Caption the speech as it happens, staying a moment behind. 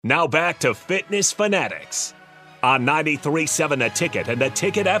Now back to Fitness Fanatics on 93.7 The Ticket and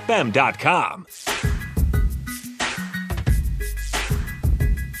theticketfm.com.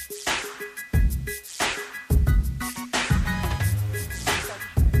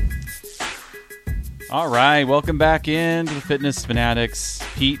 All right, welcome back into the Fitness Fanatics.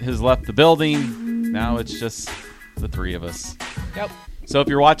 Pete has left the building. Now it's just the three of us. Yep. So if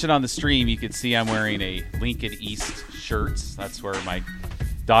you're watching on the stream, you can see I'm wearing a Lincoln East shirt. That's where my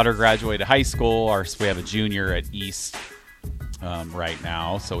daughter graduated high school. We have a junior at East right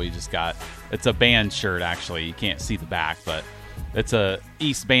now. So we just it's a band shirt, actually. You can't see the back, but it's a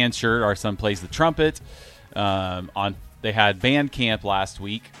East band shirt. Our son plays the trumpet. They had band camp last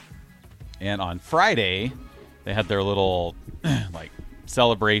week. And on Friday, they had their little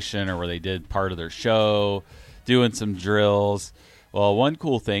celebration, or where they did part of their show, doing some drills. Well, one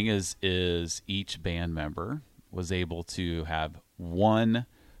cool thing is each band member was able to have one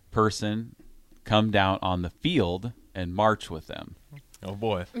person come down on the field and march with them. Oh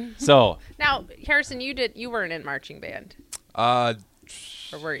boy! So now, Harrison, you weren't in marching band, or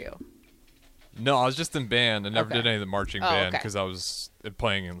were you? No, I was just in band. I never did any of the marching band because I was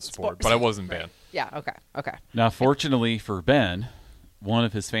playing in the sport, but I was in band. Yeah. Okay. Now, fortunately for Ben, one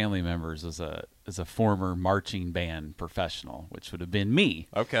of his family members is a former marching band professional, which would have been me.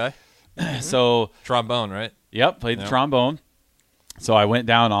 Okay. So trombone, right? Yep, played the trombone. So I went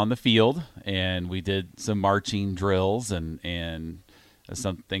down on the field and we did some marching drills and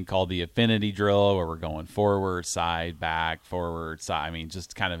something called the affinity drill, where we're going forward, side, back, forward, side. I mean,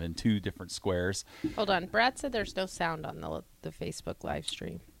 just kind of in two different squares. Hold on. Brad said there's no sound on the Facebook live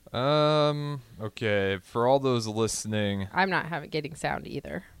stream. Okay. For all those listening, I'm not getting sound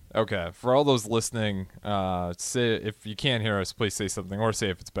either. Okay. For all those listening, say if you can't hear us, please say something, or say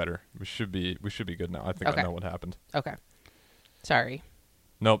if it's better. We should be good now. I think I know what happened. Okay. Sorry.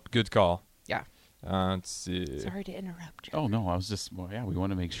 Nope. Good call. Yeah. Let's see. Sorry to interrupt you. Oh, no, I was just, we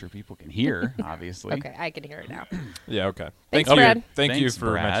want to make sure people can hear, obviously. Okay, I can hear it now. Yeah, okay. Thanks, Brad. Thank you Thanks, for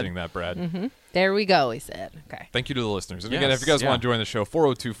Brad. mentioning that, Brad. Mm-hmm. There we go, he said. Okay. Thank you to the listeners. And again, if you guys want to join the show,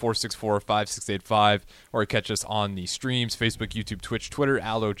 402-464-5685, or catch us on the streams, Facebook, YouTube, Twitch, Twitter,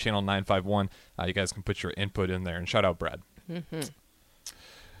 Allo, Channel 951. You guys can put your input in there. And shout out Brad. Mm-hmm.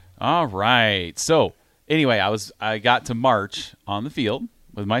 All right. So, anyway, I got to march on the field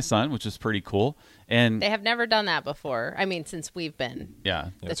with my son, which is pretty cool. And they have never done that before. I mean, since we've been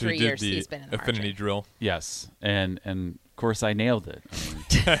the so 3 years he's been in the affinity marching. drill. Yes, and of course I nailed it.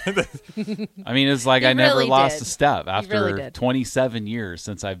 I mean it's like I never really lost did. a step after really 27 years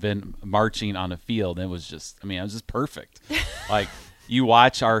since I've been marching on a field. It was just, it was just perfect. Like you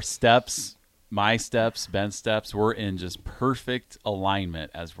watch our steps, my steps, Ben's steps, we're in just perfect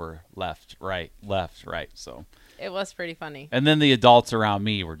alignment as we're left, right. So. It was pretty funny. And then the adults around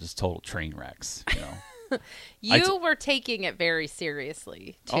me were just total train wrecks, You were taking it very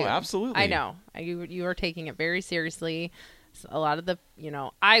seriously, too. Oh, absolutely. I know. You were taking it very seriously. A lot of the,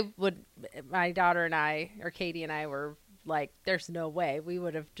 my daughter and I, or Katie and I, were like, there's no way. We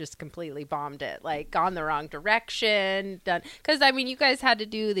would have just completely bombed it, like gone the wrong direction, done. Because, you guys had to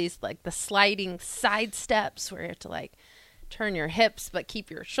do these, like, the sliding side steps where you have to, turn your hips but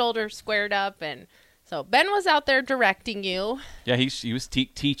keep your shoulders squared up. And so Ben was out there directing you. Yeah, he was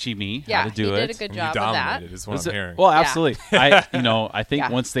teaching me how to do it. Yeah, he did a good job of that. Is what I'm hearing. Well, absolutely. Yeah. I think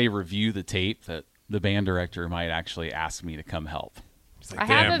once they review the tape, that the band director might actually ask me to come help. He's like, I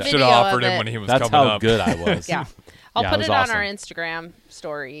have a video should have offered of him it. when he was That's coming how up. good I was. Yeah. I'll put it on awesome. our Instagram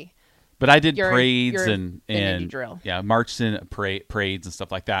story. But I did Your parades affinity and drill. Yeah, marched in parades and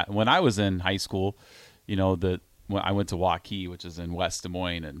stuff like that. When I was in high school, when I went to Waukee, which is in West Des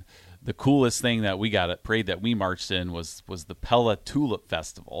Moines, and the coolest thing that we got at parade that we marched in was the Pella Tulip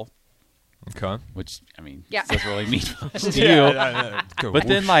Festival. Okay. Which doesn't really mean much to you. But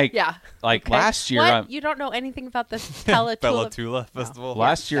then last year, what? You don't know anything about the Pella Tulip Festival.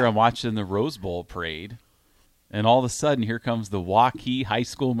 Last year, I'm watching the Rose Bowl parade, and all of a sudden, here comes the Waukee High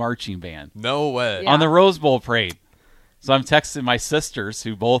School Marching Band. No way. Yeah. On the Rose Bowl parade. So I'm texting my sisters,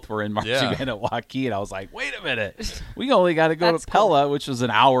 who both were in marching band at Waukee, and I was like, "Wait a minute, we only got to go to Pella, which was an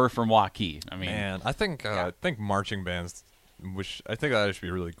hour from Waukee." I think marching bands, I think that should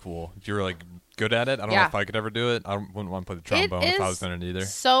be really cool. If you're good at it, I don't know if I could ever do it. I wouldn't want to play the trombone if I was in it either.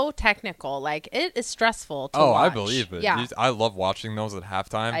 So technical, it is stressful to watch. I believe it. Yeah. I love watching those at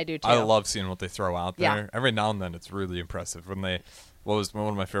halftime. I do too. I love seeing what they throw out there. Yeah. Every now and then, it's really impressive when they. What was one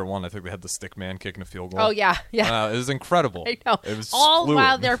of my favorite one? I think they had the stick man kicking a field goal. Oh yeah. It was incredible. I know. It was all fluid.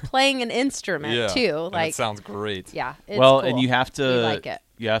 while they're playing an instrument too. And it sounds great. Yeah. It's well, cool. and you have to we like it.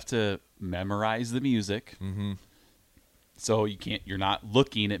 You have to memorize the music. Mm-hmm. So you're not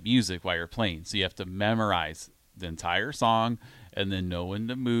looking at music while you're playing. So you have to memorize the entire song and then know when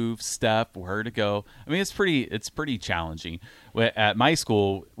to move, step, where to go. I mean, it's pretty challenging. At my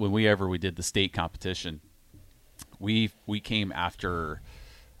school, when we did the state competition, we came after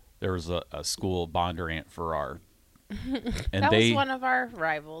there was a school, Bondurant Farrar. And that was one of our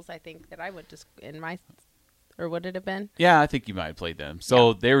rivals, I think, that I went to or would it have been? Yeah, I think you might have played them.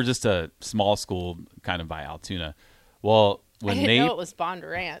 So they were just a small school kind of by Altoona. Well, when I didn't know it was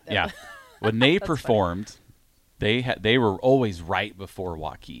Bondurant. Yeah. When they performed, they were always right before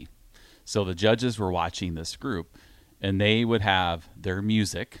Waukee. So the judges were watching this group, and they would have their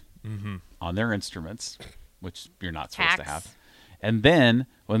music on their instruments, which you're not supposed to have. And then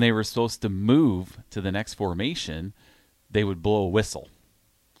when they were supposed to move to the next formation, they would blow a whistle.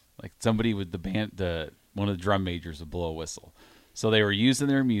 Like somebody with one of the drum majors would blow a whistle. So they were using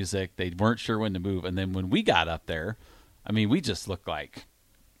their music. They weren't sure when to move. And then when we got up there, I mean, we just looked like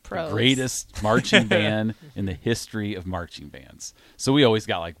pros. The greatest marching band in the history of marching bands. So we always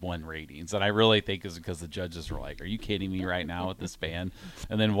got like 1 ratings. And I really think it's because the judges were like, are you kidding me right now with this band?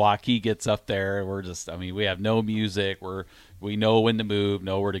 And then Waukee gets up there. And we're just, I mean, we have no music. We know when to move,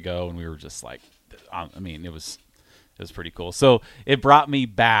 know where to go. And we were just like, I mean, it was pretty cool. So it brought me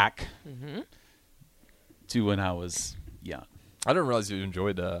back to when I was young. I didn't realize you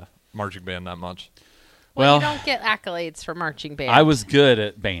enjoyed marching band that much. Well, you don't get accolades for marching band. I was good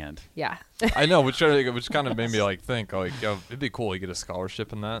at band. Yeah. I know, which kind of made me like think, like, yo, it'd be cool. You get a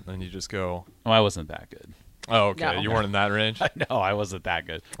scholarship in that, and then you just go. Oh, I wasn't that good. Oh, okay. No. You weren't in that range? No, I wasn't that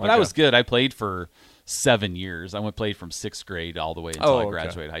good. But Okay. I was good. I played for 7 years. I played from 6th grade all the way until I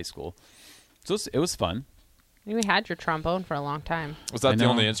graduated high school. So it was fun. We had your trombone for a long time. Was that the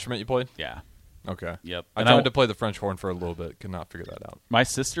only instrument you played? Yeah. Okay. Yep. I tried to play the French horn for a little bit. Could not figure that out. My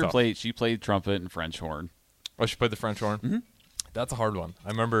sister played trumpet and French horn. Oh, she played the French horn? Mm-hmm. That's a hard one. I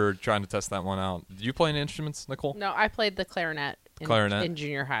remember trying to test that one out. Did you play any instruments, Nicole? No, I played the clarinet in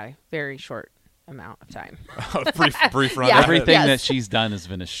junior high. Very short amount of time. brief run. Yeah. Everything that she's done has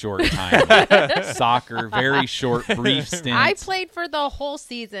been a short time. Soccer, very short, brief stint. I played for the whole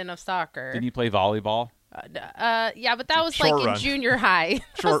season of soccer. Didn't you play volleyball? Yeah, but that was like Short run. in junior high.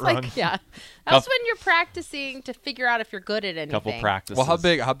 Short run. Yeah, that was when you're practicing to figure out if you're good at anything. Couple practices. Well,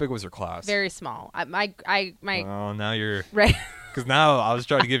 how big was your class? Very small. My. Oh, now you're Right. Because now I was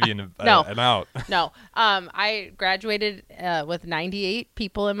trying to give you an out. No. I graduated with 98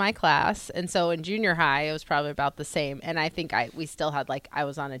 people in my class, and so in junior high it was probably about the same. And I think we still had I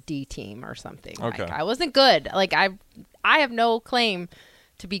was on a D team or something. Okay. I wasn't good. I have no claim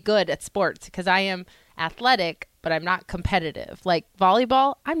to be good at sports because I am athletic, but I'm not competitive. Like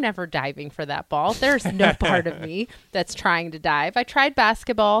volleyball, I'm never diving for that ball. There's no part of me that's trying to dive. I tried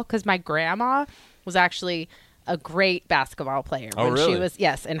basketball because my grandma was actually a great basketball player when really? she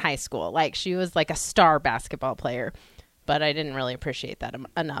was in high school. Like she was like a star basketball player, but I didn't really appreciate that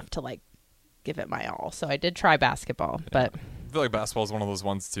enough to give it my all. So I did try basketball, but I feel like basketball is one of those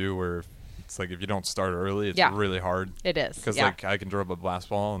ones too where it's like if you don't start early, it's really hard. It is. Because I can dribble a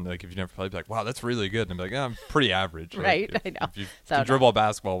basketball, and if you never play, be like, wow, that's really good. And I'm like, yeah, I'm pretty average. Right, If, I know. If you So can dribble a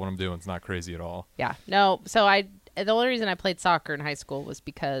basketball, what I'm doing, it's not crazy at all. Yeah. No. So the only reason I played soccer in high school was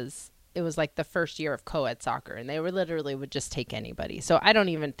because it was like the first year of co-ed soccer, and they literally would just take anybody. So I don't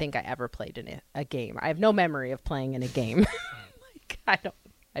even think I ever played in a game. I have no memory of playing in a game.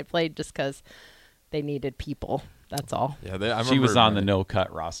 I played just because they needed people. That's all. Yeah, she was on the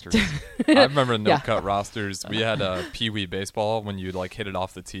no-cut rosters. I remember no-cut rosters. We had Pee-wee baseball when you'd hit it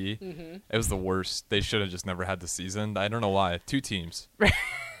off the tee. Mm-hmm. It was the worst. They should have just never had the season. I don't know why. 2 teams.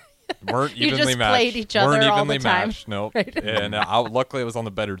 Weren't you evenly just matched. played each other Weren't all evenly the time. matched. Nope. Right. And luckily, I was on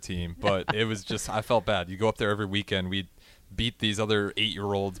the better team. But it was just, I felt bad. You go up there every weekend. We'd beat these other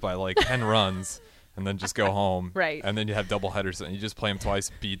 8-year-olds by 10 runs, and then just go home. Right. And then you have double headers, and you just play them twice.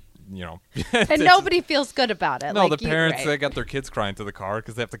 And nobody feels good about it. No, the parents they got their kids crying to the car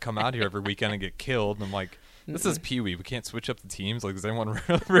because they have to come out here every weekend and get killed. And I'm like, this is Pee-wee. We can't switch up the teams. Does anyone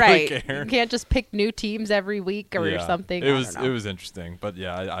really care? You can't just pick new teams every week or something. It was interesting, but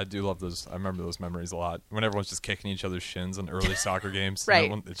I do love those. I remember those memories a lot. When everyone's just kicking each other's shins in early soccer games, right?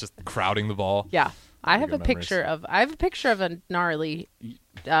 It's just crowding the ball. Yeah, I have a picture of a gnarly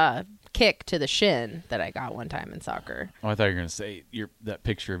kick to the shin that I got one time in soccer. Oh, I thought you were going to say that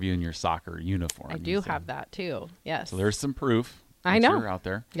picture of you in your soccer uniform. I do have that too. Yes. So there's some proof. I know. You're out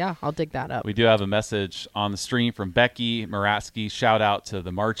there. Yeah, I'll dig that up. We do have a message on the stream from Becky Maratsky. Shout out to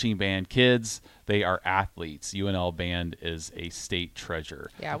the marching band kids. They are athletes. UNL band is a state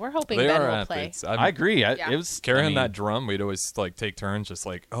treasure. Yeah, we're hoping They Ben are will athletes. play. I agree. Yeah. It was Carrying that drum, we'd always like take turns, just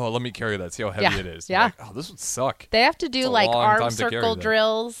like, oh, let me carry that. See how heavy it is. Yeah. Like, oh, this would suck. They have to do It's a like long arm time to carry circle that.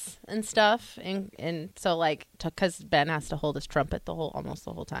 drills and stuff, and so like because Ben has to hold his trumpet almost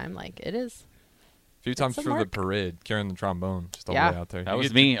the whole time. Like it is. A few times some through the work. parade, carrying the trombone just all the Yeah. way out there. That You was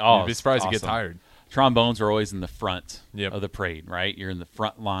get- me. Oh, you'd be surprised you get awesome. tired. Trombones are always in the front Yep. of the parade, right? You're in the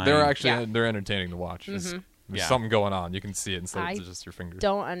front line. They're actually Yeah. they're entertaining to watch. There's Yeah. something going on. You can see it instead I of just your fingers.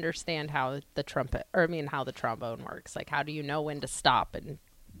 Don't understand how the how the trombone works. Like, how do you know when to stop and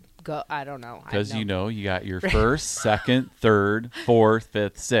go? I don't know. Because you got your first, second, third, fourth,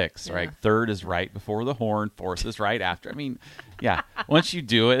 fifth, sixth, right? Yeah. Third is right before the horn. Fourth is right after. I mean, yeah. Once you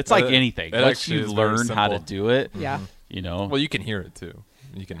do it, it's like anything. it Once actually you is very learn how to simple. do it, Yeah. you know. Well, you can hear it too.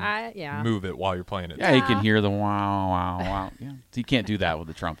 You can yeah. move it while you're playing it. Yeah, you can hear the wow, wow, wow. Yeah. So you can't do that with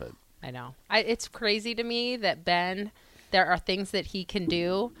the trumpet. I know. It's crazy to me that Ben, there are things that he can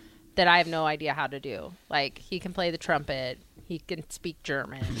do that I have no idea how to do. Like, he can play the trumpet. He can speak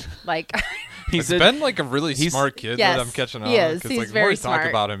German. Like, He's been like a really he's- smart kid Yes, that I'm catching on. he is. 'cause, He's like, the more very you talk smart.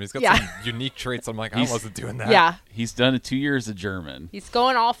 about him, he's got Yeah. some unique traits. I'm like, I He's- wasn't doing that. yeah. He's done 2 years of German. He's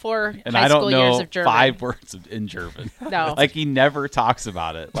going all 4 And high I don't school years know of German. 5 words in German. No. Like, he never talks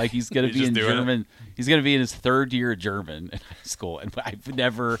about it. Like, he's going to He's be just in doing it. German. He's going to be in his 3rd year of German in high school. And I've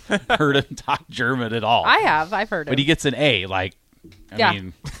never heard him talk German at all. I've heard him. But he gets an A. Like, I Yeah.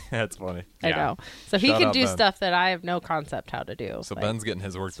 mean, That's funny. I yeah. know. So he Shout can out do Ben. stuff that I have no concept how to do. So Like, Ben's getting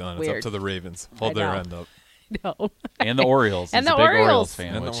his work done. It's weird. up to the Ravens. I Hold their know. end up. no. and the Orioles. And He's the a big Orioles Orioles. fan,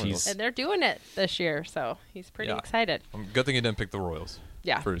 And the which Orioles. he's And they're doing it this year, so he's pretty Yeah. excited. Good thing he didn't pick the Royals.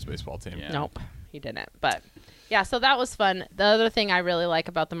 Yeah. For his baseball team. Yeah. Nope, he didn't. But yeah, so that was fun. The other thing I really like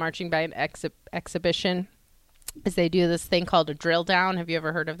about the marching band exhibition is they do this thing called a drill down. Have you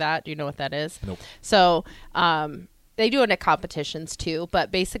ever heard of that? Do you know what that is? Nope. So they do it at competitions too,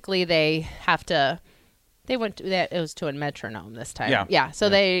 but basically they have to. They went to that. It was to a metronome this time. Yeah. Yeah. So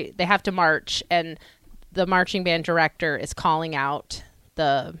they have to march, and the marching band director is calling out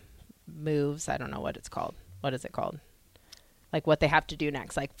the moves. I don't know what it's called. What is it called? Like what they have to do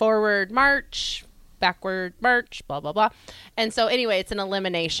next, like forward march, backward march, blah blah blah. And so anyway, it's an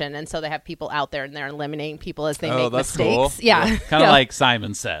elimination, and so they have people out there and they're eliminating people as they Oh, make that's mistakes. cool. Yeah, kind of Yeah. like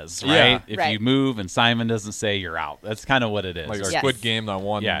Simon Says, right? Yeah. If Right. you move and Simon doesn't say, you're out. That's kind of what it is. Like our Yes. Squid Game, that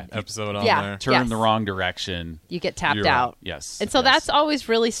one Yeah. episode on Yeah. there. Turn Yes. the wrong direction. you get tapped You're out. out. Yes. And so yes. that's always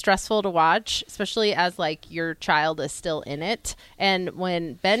really stressful to watch, especially as like your child is still in it. And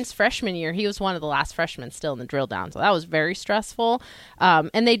when Ben's freshman year, he was one of the last freshmen still in the drill down. So that was very stressful.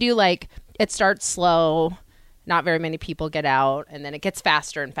 And they do like, it starts slow. Not very many people get out, and then it gets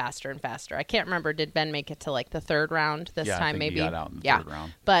faster and faster and faster. I can't remember. Did Ben make it to like the 3rd round this Yeah, I time? think he Maybe. got out in the yeah. 3rd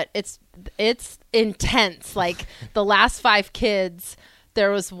round. But it's intense. Like the last 5 kids,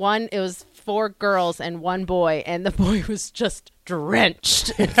 there was one. It was 4 girls and 1 boy, and the boy was just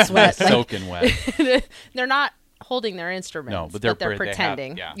drenched in sweat. Like, soaking wet. they're not holding their instruments. No, but they're they have-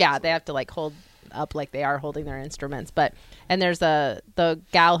 pretending. yeah, they have to like hold up like they are holding their instruments. But and there's the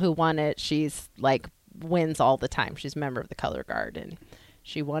gal who won it. She's like wins all the time. She's a member of the color guard, and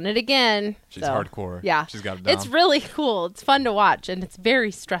she won it again. She's So, hardcore. Yeah, She's got it down. It's really cool. It's fun to watch, and it's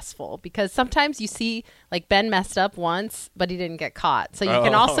very stressful because sometimes you see like Ben messed up once, but he didn't get caught, so you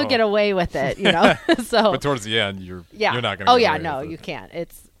can also Oh. get away with it. You know, so But towards the end, you're yeah. not going to Oh get yeah, away no, with it. you can't.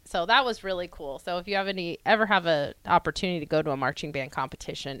 So that was really cool. So if you ever have an opportunity to go to a marching band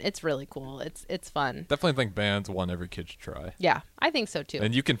competition, it's really cool. It's fun. Definitely think bands want every kid to try. Yeah, I think so too.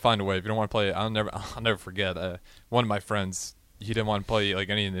 And you can find a way. If you don't want to play, I'll never forget. One of my friends, he didn't want to play like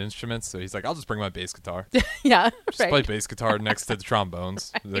any of the instruments, so he's like, "I'll just bring my bass guitar. yeah, Just right. play bass guitar next to the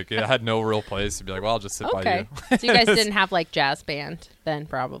trombones." Like it had no real place. He'd be like, "Well, I'll just sit by Okay, you." so you guys didn't have like jazz band then,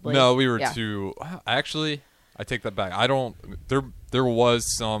 probably. No, we were Yeah. too. Actually, I take that back. I don't. There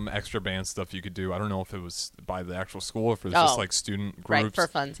was some extra band stuff you could do. I don't know if it was by the actual school or if it was just Oh. like student right groups. for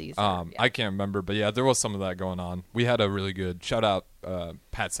funsies. Yeah. I can't remember, but yeah, there was some of that going on. We had a really good shout out,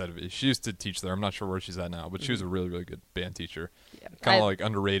 Pat Sedovich. She used to teach there. I'm not sure where she's at now, but she was a really, really good band teacher. Yeah. Kind I- of like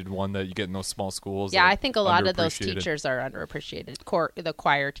underrated one that you get in those small schools. Yeah, that I think a lot of those underappreciated. teachers are underappreciated. The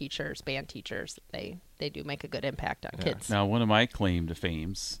choir teachers, band teachers, they do make a good impact on kids. Now, one of my claim to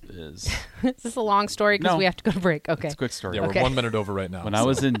fames is Is this a long story? Because No. we have to go to break. Okay. it's a quick story. Yeah, Okay. we're 1 minute over right now. When I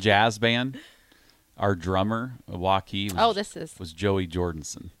was in jazz band, our drummer, Waukee, Oh, this is was Joey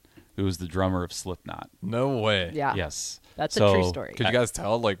Jordanson. who was the drummer of Slipknot. No way. Yeah. Yes. That's So, a true story. Could you guys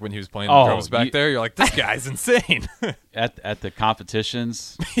tell, like, when he was playing Oh, the drums back there, you're like, this guy's insane. At the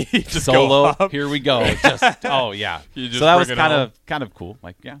competitions, He just go solo, up. here we go. Just yeah. You just So that was bring it kind of cool.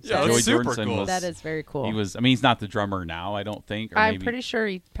 Like Yeah, so that's Joey super Jordison cool. was, That is very cool. He was. I mean, he's not the drummer now. I don't think. Or I'm maybe, pretty sure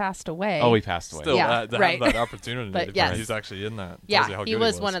he passed away. Oh, he passed away. Still, Yeah, to right. have that opportunity. But yes. He's actually in that. Tells you Yeah, how he good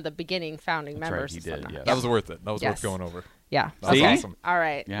was one of the beginning founding That's right, members. he of did, Slipknot. yes. That was worth it. That was Yes. worth going over. Yeah. That's See? awesome. All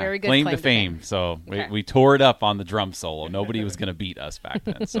right. Yeah. Very good. Claim claim to fame. So Okay. we tore it up on the drum solo. Nobody was going to beat us back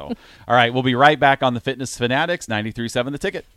then. So, all right, we'll be right back on the Fitness Fanatics 93.7 The Ticket.